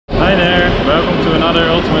Welcome to another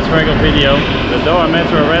Ultimate Freggle video. The Doha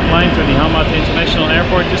Metro red line to the Hamad International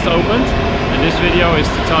Airport just opened, and this video is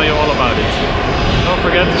to tell you all about it. Don't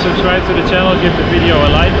forget to subscribe to the channel, give the video a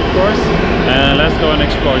like of course, and let's go and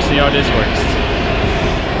explore, see how this works.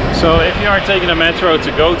 So if you are taking a metro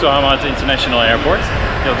to go to Hamad International Airport,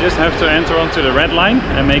 you'll just have to enter onto the red line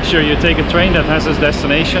and make sure you take a train that has its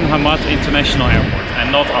destination Hamad International Airport and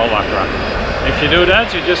not Al Wakra. If you do that,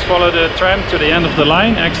 you just follow the tram to the end of the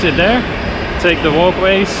line, exit there, take the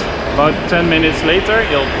walkways. About 10 minutes later,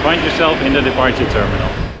 you'll find yourself in the departure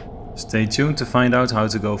terminal. Stay tuned to find out how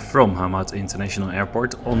to go from Hamad International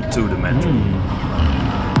Airport onto the metro.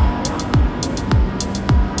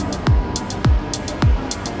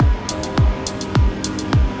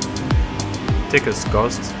 Tickets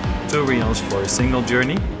cost 2 riyals for a single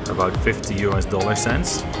journey, about 50 US dollar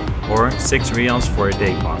cents, or 6 riyals for a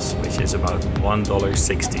day pass, which is about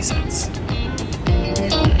 $1.60.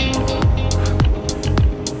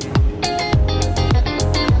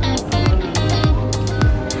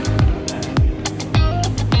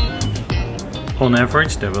 On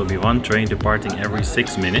average, there will be one train departing every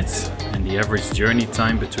 6 minutes, and the average journey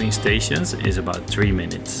time between stations is about 3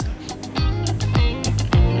 minutes.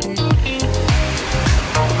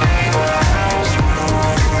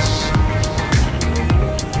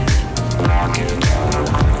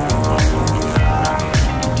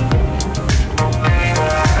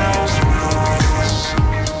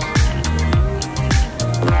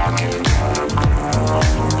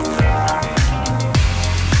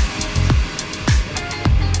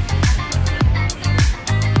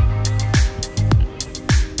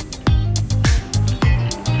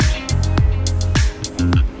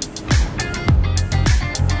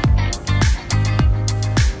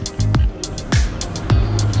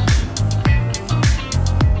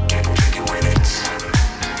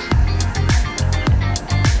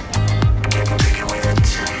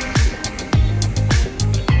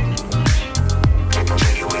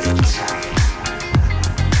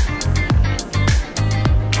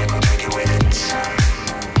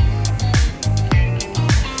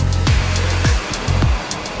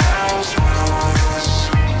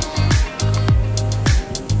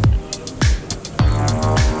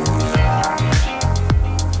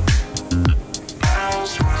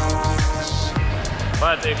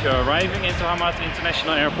 But if you're arriving into Hamad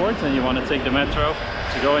International Airport and you want to take the metro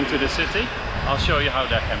to go into the city, I'll show you how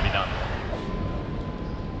that can be done.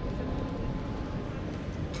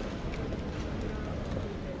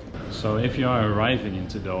 So if you are arriving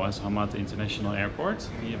into Doha's Hamad International Airport,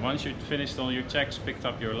 once you've finished all your checks, picked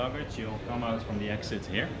up your luggage, you'll come out from the exit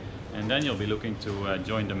here. And then you'll be looking to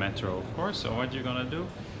join the metro, of course. So what you're gonna do,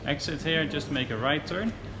 exit here, just make a right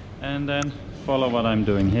turn, and then follow what I'm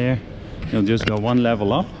doing here. You'll just go one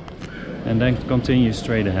level up and then continue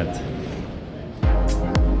straight ahead.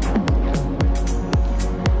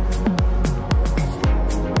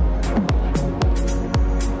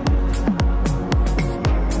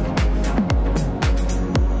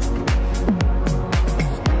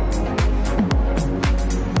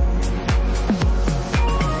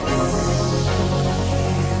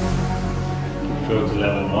 Go to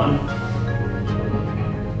level 1.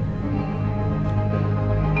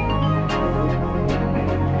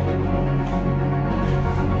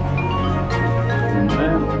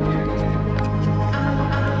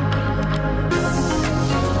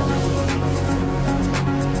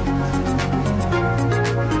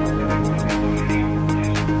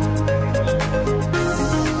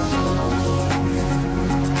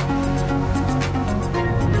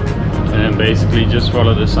 And basically just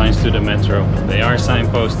follow the signs to the metro. They are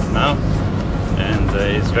signposted now, and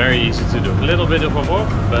it's very easy to do. A little bit of a walk,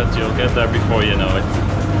 but you'll get there before you know it.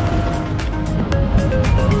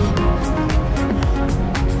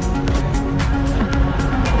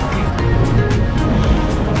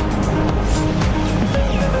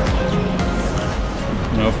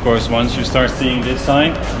 Now, of course, once you start seeing this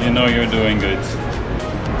sign, you know you're doing good.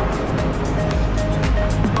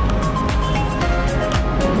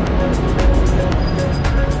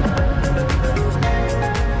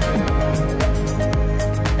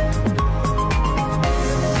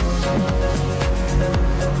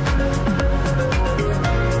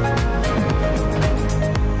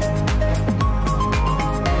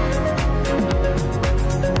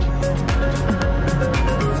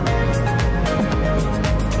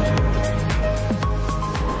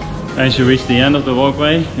 As you reach the end of the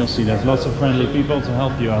walkway, you'll see there's lots of friendly people to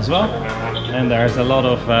help you as well. And there's a lot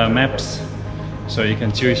of maps, so you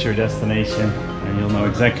can choose your destination and you'll know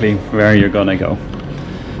exactly where you're gonna go.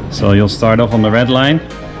 So you'll start off on the red line.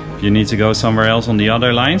 If you need to go somewhere else on the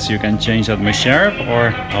other lines, you can change at Musharraf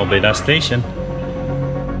or Al Bida station.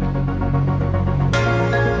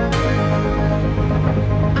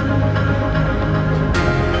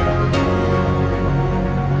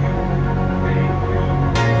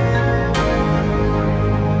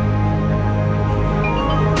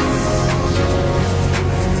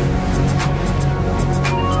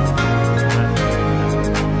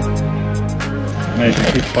 If you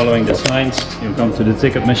keep following the signs, you come to the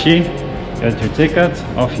ticket machine, get your ticket,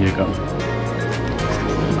 off you go.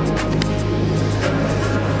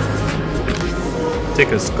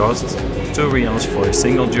 Tickets cost 2 riyals for a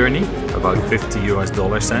single journey, about 50 US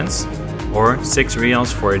dollar cents, or 6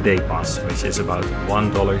 riyals for a day pass, which is about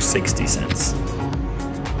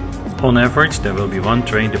 $1.60. On average, there will be one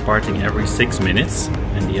train departing every 6 minutes,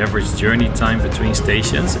 and the average journey time between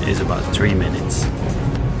stations is about 3 minutes.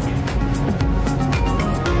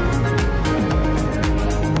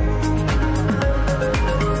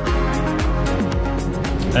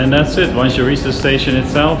 And that's it. Once you reach the station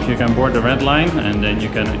itself, you can board the red line and then you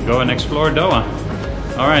can go and explore Doha.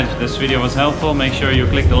 Alright, if this video was helpful, make sure you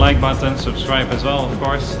click the like button, subscribe as well of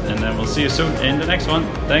course, and then we'll see you soon in the next one.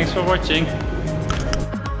 Thanks for watching.